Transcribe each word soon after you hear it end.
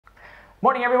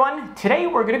Morning everyone! Today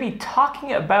we're going to be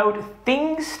talking about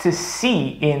things to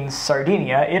see in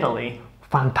Sardinia, Italy.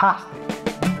 Fantastic!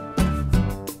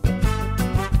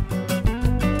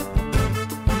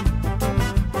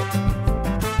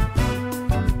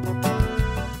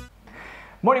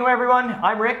 Morning everyone,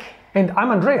 I'm Rick. And I'm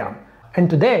Andrea. And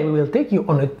today we will take you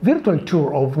on a virtual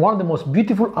tour of one of the most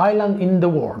beautiful islands in the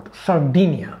world,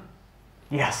 Sardinia.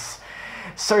 Yes.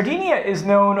 Sardinia is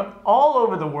known all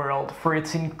over the world for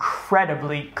its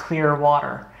incredibly clear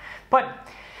water. But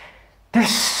there's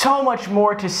so much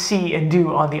more to see and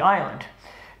do on the island.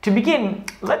 To begin,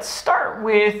 let's start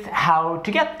with how to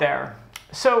get there.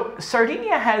 So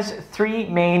Sardinia has three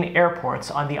main airports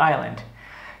on the island.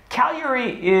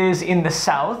 Cagliari is in the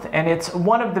south, and it's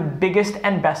one of the biggest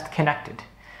and best connected.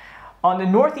 On the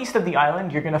northeast of the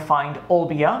island, you're going to find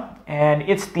Olbia, and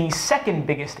it's the second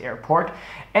biggest airport,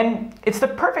 and it's the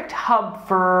perfect hub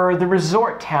for the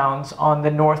resort towns on the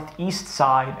northeast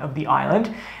side of the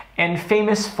island, and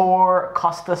famous for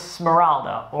Costa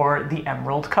Smeralda, or the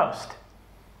Emerald Coast.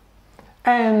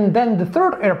 And then the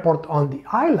third airport on the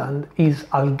island is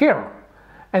Alghero.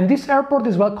 And this airport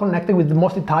is well connected with the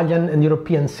most Italian and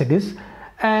European cities,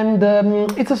 and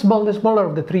it's the smaller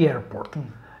of the three airports.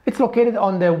 It's located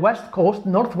on the west coast,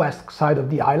 northwest side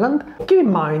of the island. Keep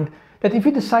in mind that if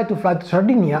you decide to fly to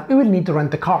Sardinia, you will need to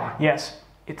rent a car. Yes,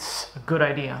 it's a good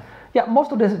idea. Yeah,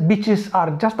 most of the beaches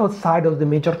are just outside of the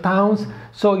major towns,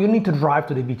 so you need to drive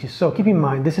to the beaches. So keep in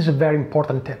mind, this is a very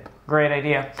important tip. Great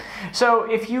idea.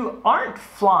 So if you aren't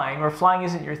flying, or flying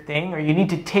isn't your thing, or you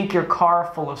need to take your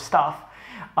car full of stuff,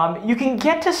 you can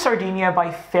get to Sardinia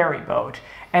by ferry boat,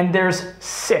 and there's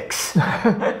six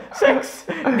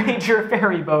major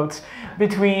ferry boats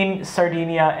between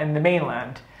Sardinia and the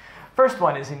mainland. First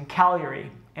one is in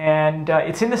Cagliari, and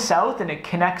it's in the south, and it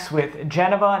connects with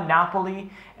Genova, Napoli,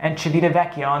 and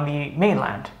Civitavecchia on the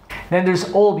mainland. Then there's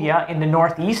Olbia in the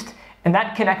northeast, and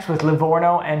that connects with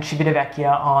Livorno and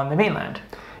Civitavecchia on the mainland.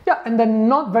 Yeah, and then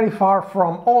not very far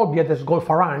from Olbia, there's Golfo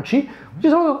Aranci,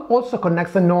 which also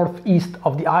connects the northeast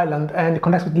of the island and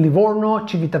connects with Livorno,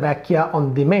 Civitavecchia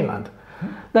on the mainland.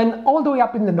 Then all the way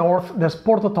up in the north, there's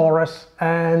Porto Torres,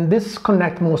 and this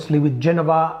connects mostly with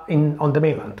Genova on the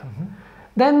mainland.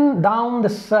 Then down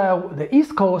the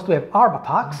east coast, we have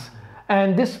Arbatax,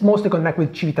 and this mostly connects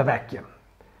with Civitavecchia.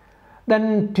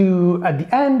 Then at the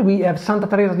end we have Santa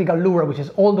Teresa di Gallura, which is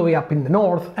all the way up in the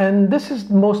north, and this is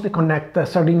mostly connect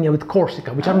Sardinia with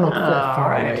Corsica, which are not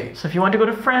far away. So if you want to go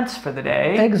to France for the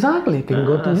day, exactly, you can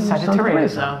go to Santa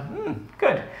Teresa.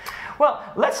 Good. Well,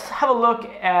 let's have a look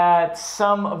at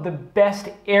some of the best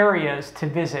areas to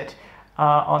visit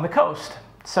on the coast.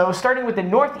 So starting with the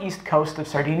northeast coast of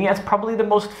Sardinia, it's probably the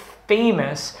most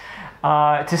famous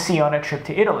to see on a trip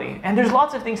to Italy, and there's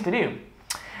lots of things to do.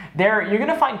 There, you're going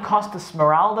to find Costa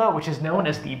Smeralda, which is known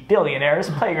as the billionaire's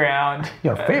playground.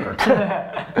 Your favorite.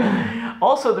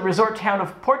 Also, the resort town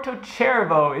of Porto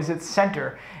Cervo is its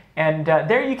center. And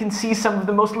there you can see some of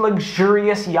the most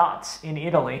luxurious yachts in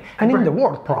Italy. And in the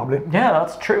world, probably. Yeah,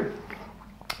 that's true.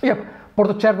 Yep.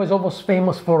 Porto Cervo is almost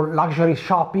famous for luxury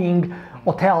shopping,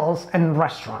 hotels, and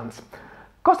restaurants.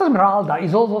 Costa Smeralda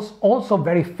is also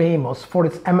very famous for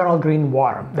its emerald green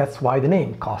water. That's why the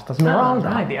name, Costa Smeralda.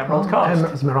 Oh, right, the Emerald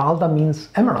Coast. Smeralda means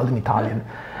emerald in Italian.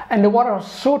 And the water is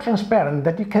so transparent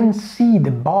that you can see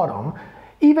the bottom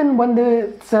even when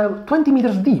it's 20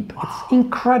 meters deep. Wow. It's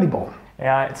incredible.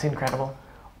 Yeah, it's incredible.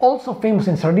 Also famous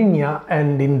in Sardinia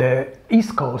and in the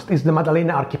east coast is the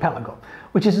Maddalena archipelago,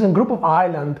 which is a group of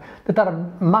islands that are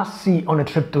must-see on a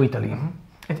trip to Italy.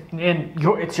 And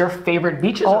it's your favorite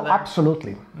beaches? Oh,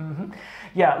 absolutely.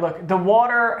 Yeah, look, the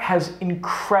water has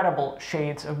incredible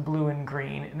shades of blue and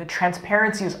green, and the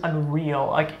transparency is unreal.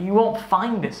 Like, you won't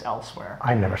find this elsewhere.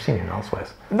 I've never seen it elsewhere.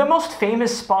 The most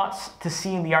famous spots to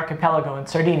see in the archipelago in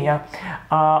Sardinia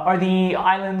are the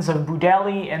islands of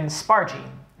Budelli and Spargi.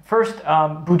 First,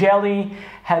 Budelli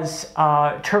has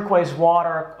turquoise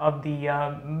water of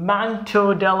the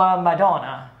Manto della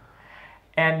Madonna.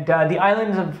 And the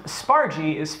island of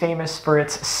Spargi is famous for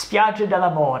its Spiaggia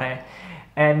dell'Amore.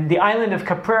 And the island of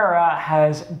Caprera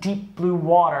has deep blue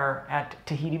water at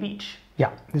Tahiti Beach.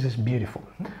 Yeah, this is beautiful.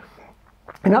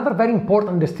 Another very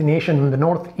important destination on the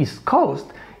northeast coast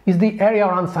is the area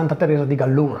around Santa Teresa di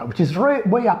Gallura, which is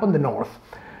way up on the north.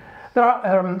 There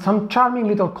are some charming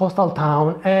little coastal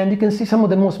towns, and you can see some of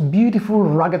the most beautiful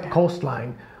rugged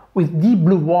coastline with deep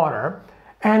blue water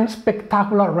and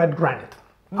spectacular red granite.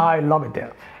 I love it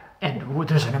there. And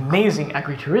there's an amazing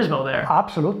agriturismo there.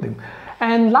 Absolutely.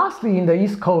 And lastly, in the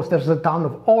east coast, there's the town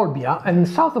of Olbia, and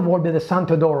south of Olbia, the San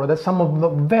Teodoro. There's some of the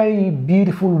very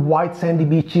beautiful white sandy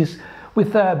beaches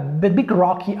with the big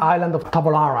rocky island of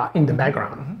Tavolara in the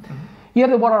background. Here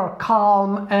the water are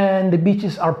calm and the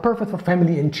beaches are perfect for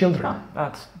family and children. Oh,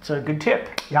 that's a good tip.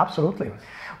 Yeah, absolutely.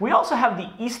 We also have the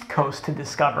East Coast to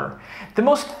discover. The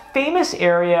most famous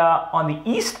area on the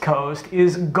East Coast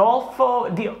is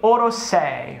Golfo di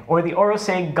Orosei, or the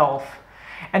Orosei Gulf,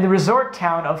 and the resort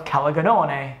town of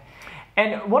Calagonone.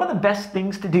 And one of the best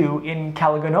things to do in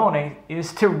Calagonone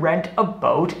is to rent a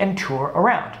boat and tour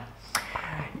around.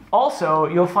 Also,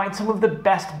 you'll find some of the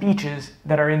best beaches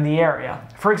that are in the area.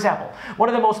 For example, one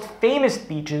of the most famous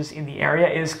beaches in the area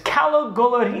is Calo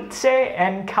Goloritse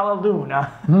and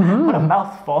Calaluna. What a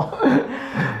mouthful.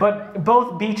 But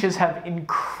both beaches have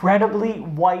incredibly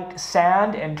white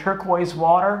sand and turquoise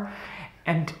water.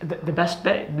 And the best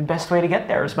way to get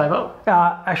there is by boat.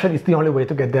 Actually, it's the only way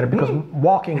to get there because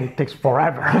walking it takes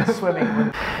forever.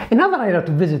 Swimming. Another area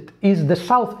to visit is the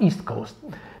southeast coast.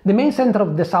 The main center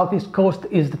of the southeast coast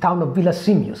is the town of Villa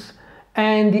Simius,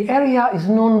 and the area is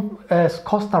known as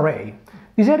Costa Rey.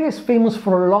 This area is famous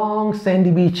for long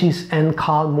sandy beaches and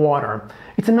calm water.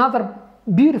 It's another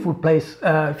beautiful place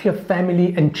if you have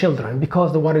family and children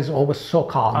because the water is always so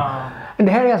calm. And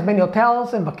the area has many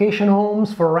hotels and vacation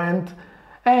homes for rent.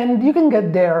 And you can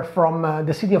get there from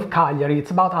the city of Cagliari.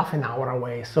 It's about half an hour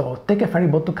away. So take a ferry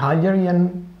boat to Cagliari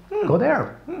and go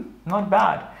there. Not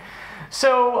bad.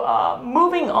 So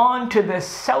moving on to the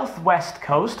southwest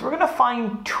coast, we're going to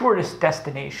find tourist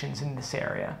destinations in this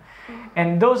area.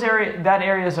 And that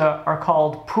areas are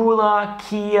called Pula,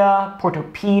 Chia,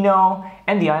 Portofino,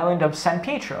 and the island of San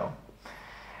Pietro.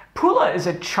 Pula is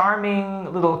a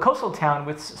charming little coastal town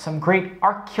with some great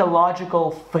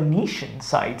archeological Phoenician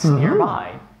sites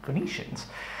nearby. Phoenicians.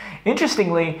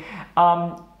 Interestingly,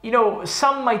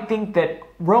 some might think that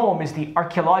Rome is the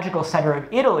archaeological center of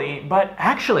Italy, but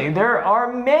actually there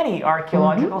are many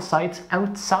archaeological sites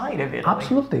outside of Italy.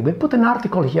 Absolutely. We put an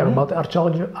article here about the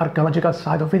archaeological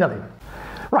site of Italy.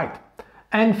 Right.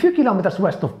 And a few kilometers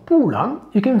west of Pula,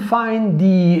 you can find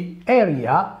the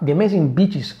amazing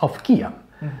beaches of Chia.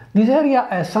 This area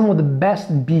has some of the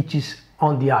best beaches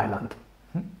on the island.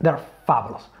 They're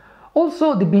fabulous.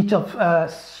 Also, the beach of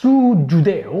Su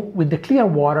Giudeo, with the clear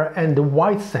water and the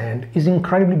white sand, is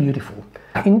incredibly beautiful.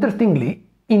 Interestingly,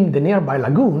 in the nearby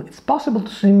lagoon, it's possible to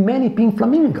see many pink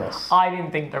flamingos. I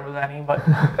didn't think there was any, but...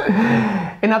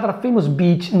 Another famous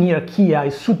beach near Chia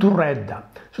is Suturredda.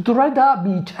 Suturredda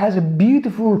beach has a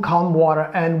beautiful calm water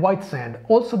and white sand.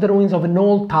 Also, the ruins of an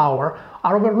old tower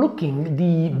are overlooking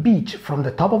the beach from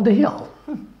the top of the hill.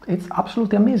 It's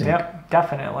absolutely amazing. Yep,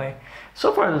 definitely.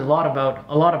 So far, there's a lot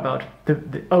about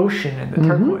the ocean and the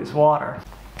turquoise water.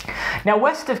 Now,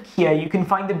 west of Chia, you can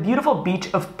find the beautiful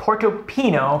beach of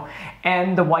Portofino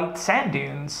and the white sand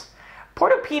dunes.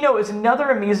 Portofino is another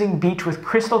amazing beach with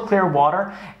crystal clear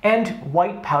water and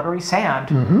white powdery sand.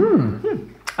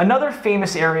 Another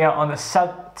famous area on the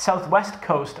southwest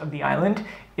coast of the island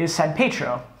is San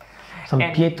Pietro.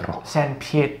 San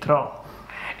Pietro.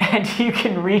 And you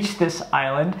can reach this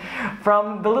island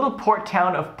from the little port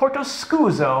town of Porto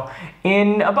Scuso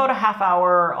in about a half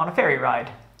hour on a ferry ride.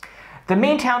 The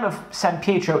main town of San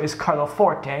Pietro is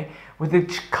Carloforte, with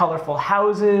its colorful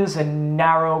houses and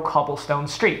narrow cobblestone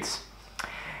streets.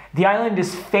 The island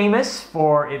is famous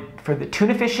for the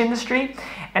tuna fish industry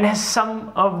and has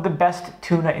some of the best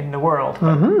tuna in the world,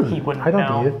 but he wouldn't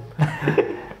know.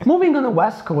 Moving on the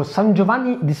west coast, San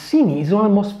Giovanni di Sini is one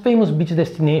of the most famous beach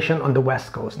destinations on the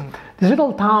west coast. This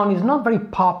little town is not very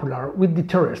popular with the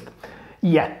tourists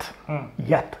yet.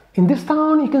 In this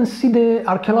town, you can see the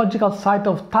archaeological site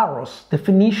of Taros, the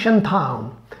Phoenician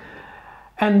town.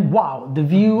 And wow, the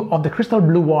view of the crystal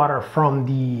blue water from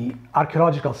the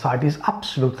archaeological site is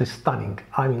absolutely stunning.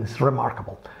 I mean, it's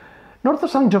remarkable. North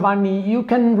of San Giovanni, you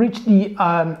can reach the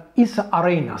Is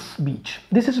Arenas beach.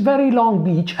 This is a very long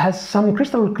beach, has some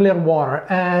crystal clear water,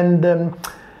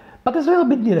 but it's a little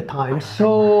bit near the time,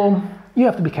 so you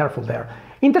have to be careful there.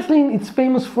 Interestingly, it's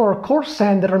famous for coarse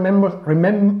sand that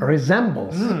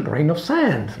resembles grain of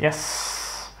sand.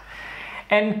 Yes.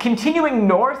 And continuing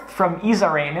north from Is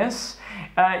Arenas,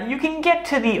 you can get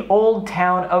to the old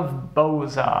town of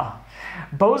Boza.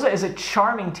 Boza is a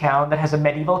charming town that has a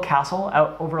medieval castle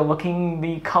out overlooking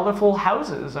the colorful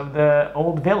houses of the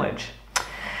old village.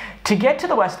 To get to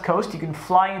the west coast, you can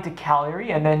fly into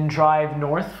Cagliari and then drive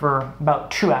north for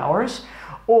about 2 hours,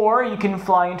 or you can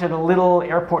fly into the little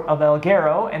airport of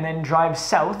Alghero and then drive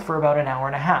south for about an hour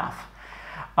and a half.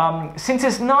 Since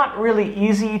it's not really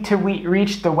easy to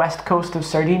reach the west coast of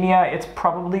Sardinia, it's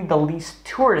probably the least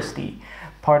touristy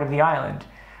part of the island.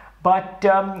 But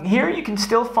here you can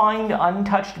still find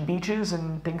untouched beaches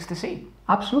and things to see.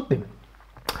 Absolutely.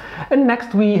 And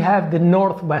next we have the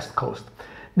northwest coast.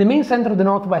 The main center of the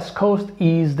northwest coast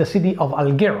is the city of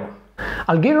Alghero.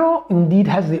 Alghero indeed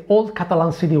has the old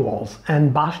Catalan city walls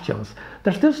and bastions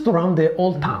that still surround the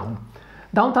old town.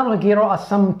 Downtown Alghero has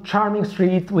some charming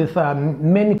streets with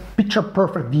many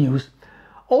picture-perfect views.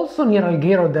 Also near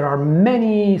Alghero there are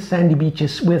many sandy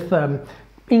beaches with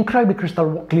incredibly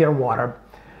crystal clear water.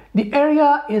 The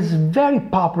area is very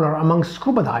popular among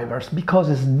scuba divers because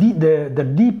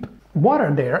the deep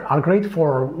water there are great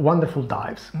for wonderful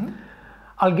dives.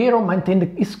 Alghero maintained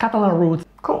its Catalan roots.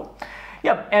 Cool.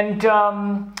 Yeah, and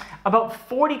about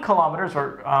 40 kilometers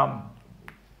or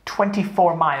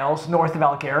 24 miles north of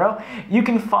Alghero, you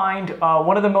can find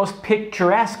one of the most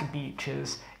picturesque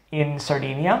beaches in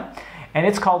Sardinia, and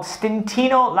it's called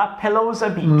Stintino La Pelosa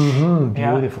Beach.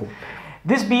 Beautiful. Yeah.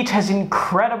 This beach has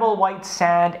incredible white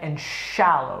sand and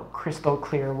shallow, crystal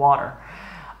clear water.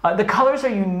 The colors are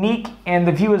unique and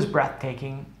the view is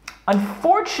breathtaking.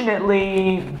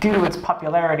 Unfortunately, due to its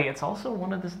popularity, it's also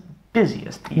one of the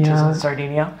busiest beaches in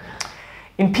Sardinia.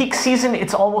 In peak season,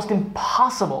 it's almost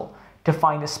impossible to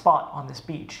find a spot on this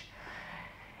beach.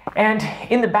 And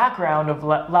in the background of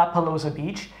La Pelosa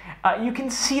Beach, you can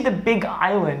see the big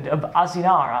island of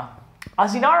Asinara.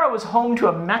 Asinara was home to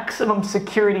a maximum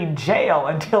security jail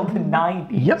until the 90s.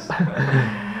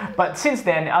 Yep. But since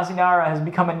then, Asinara has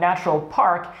become a natural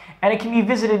park, and it can be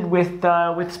visited with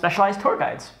specialized tour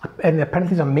guides. And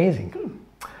apparently it's amazing.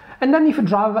 And then if you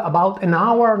drive about an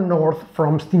hour north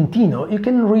from Stintino, you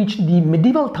can reach the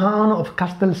medieval town of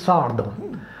Castelsardo.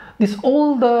 This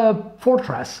old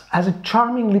fortress has a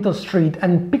charming little street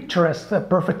and picturesque,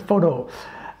 perfect photo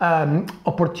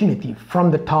opportunity from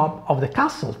the top of the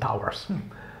castle towers.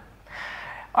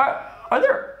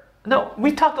 No,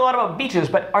 we've talked a lot about beaches,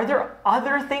 but are there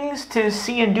other things to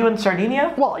see and do in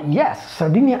Sardinia? Well, yes,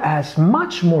 Sardinia has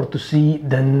much more to see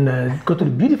than go to the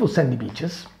beautiful sandy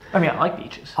beaches. I mean, I like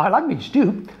beaches. I like beaches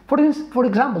too. For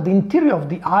example, the interior of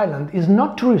the island is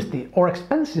not touristy or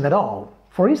expensive at all.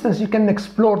 For instance, you can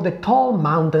explore the tall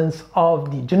mountains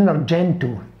of the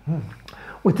Gennargentu,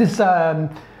 with its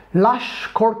lush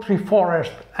cork tree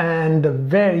forest and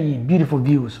very beautiful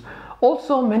views.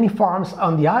 Also, many farms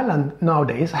on the island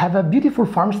nowadays have a beautiful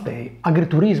farm stay,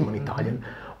 agriturismo in Italian,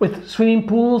 with swimming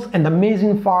pools and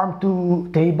amazing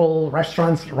farm-to-table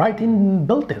restaurants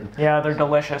built in. Yeah, they're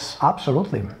delicious.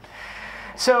 Absolutely.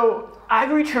 So,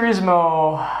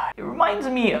 agriturismo, it reminds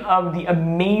me of the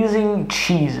amazing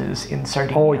cheeses in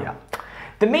Sardinia. Oh yeah.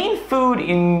 The main food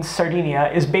in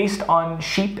Sardinia is based on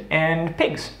sheep and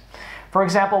pigs. For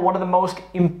example, one of the most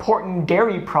important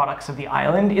dairy products of the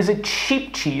island is a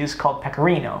sheep cheese called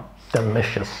pecorino.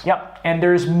 Delicious. Yep, and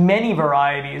there's many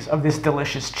varieties of this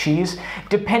delicious cheese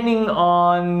depending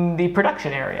on the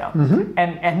production area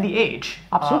and the age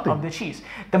of the cheese.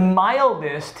 The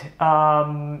mildest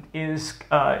is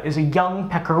a young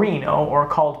pecorino, or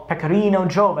called pecorino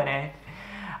giovane,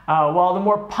 while the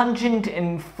more pungent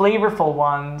and flavorful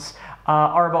ones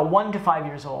are about 1 to 5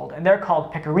 years old, and they're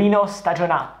called pecorino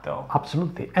stagionato.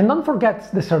 Absolutely. And don't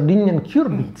forget the Sardinian cure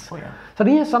meats. Oh, yeah.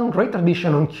 Sardinia has some great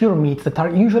tradition on cure meats that are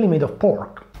usually made of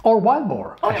pork or wild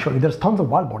boar. Actually, there's tons of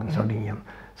wild boar in Sardinia.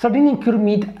 Sardinian cure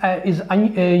meat is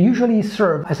usually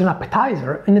served as an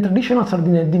appetizer in a traditional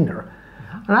Sardinian dinner.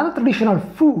 Another traditional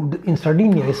food in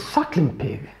Sardinia is suckling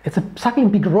pig. It's a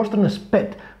suckling pig roasted on a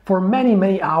spit for many,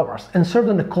 many hours and served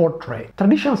on a cold tray.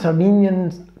 Traditional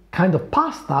Sardinian kind of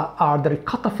pasta are the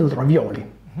ricotta-filled ravioli,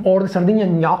 or the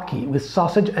Sardinian gnocchi with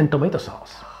sausage and tomato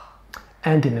sauce.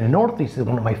 And in the Northeast is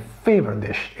one of my favorite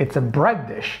dishes. It's a bread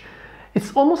dish.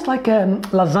 It's almost like a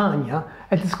lasagna,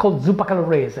 and it's called zuppa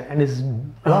calabrese, and it's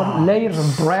layers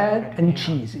of bread and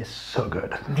cheese. It's so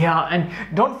good. Yeah, and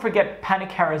don't forget pane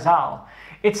carazal.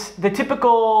 It's the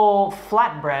typical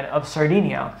flatbread of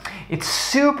Sardinia. It's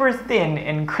super thin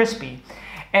and crispy.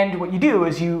 And what you do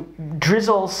is you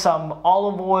drizzle some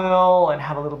olive oil and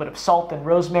have a little bit of salt and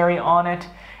rosemary on it,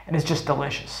 and it's just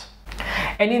delicious.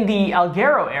 And in the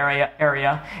Alghero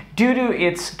area, due to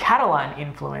its Catalan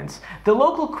influence, the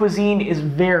local cuisine is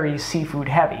very seafood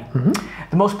heavy.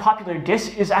 The most popular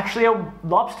dish is actually a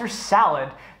lobster salad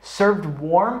served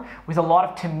warm with a lot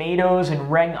of tomatoes and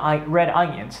red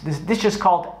onions. This dish is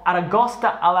called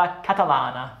aragosta alla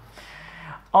catalana.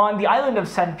 On the island of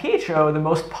San Pietro, the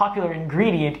most popular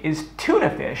ingredient is tuna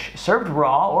fish, served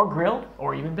raw or grilled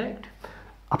or even baked.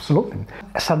 Absolutely.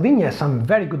 Sardinia has some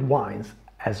very good wines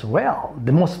as well.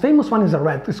 The most famous one is a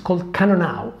red. It's called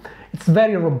Cannonau. It's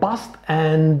very robust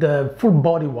and full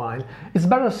body wine. It's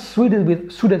better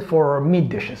suited for meat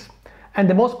dishes. And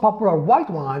the most popular white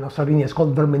wine of Sardinia is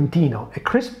called Vermentino, a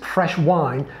crisp, fresh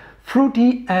wine,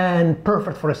 fruity and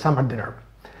perfect for a summer dinner.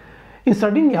 In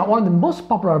Sardinia, one of the most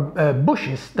popular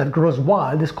bushes that grows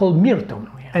wild is called myrtle.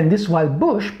 Oh, yeah. And this wild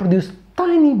bush produces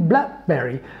tiny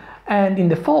blackberry. And in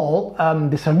the fall,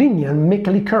 the Sardinians make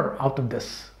a liqueur out of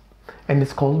this. And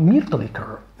it's called myrtle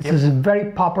liqueur. This is a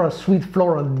very popular sweet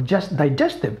floral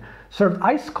digestive, served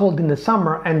ice cold in the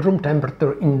summer and room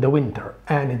temperature in the winter.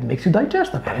 And it makes you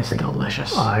digest it. It's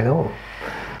delicious. I know.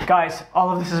 Guys,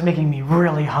 all of this is making me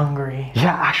really hungry.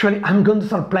 Yeah, actually, I'm going to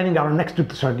start planning our next trip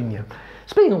to Sardinia.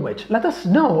 Speaking of which, let us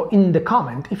know in the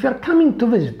comment if you're coming to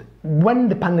visit when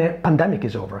the pandemic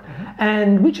is over,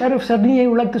 and which area of Sardinia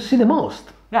you would like to see the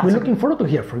most. Yeah, we're looking forward to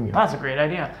hear from you. That's a great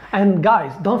idea. And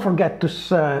guys, don't forget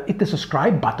to hit the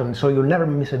subscribe button so you'll never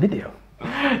miss a video.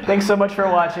 Thanks so much for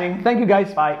watching. Thank you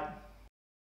guys. Bye.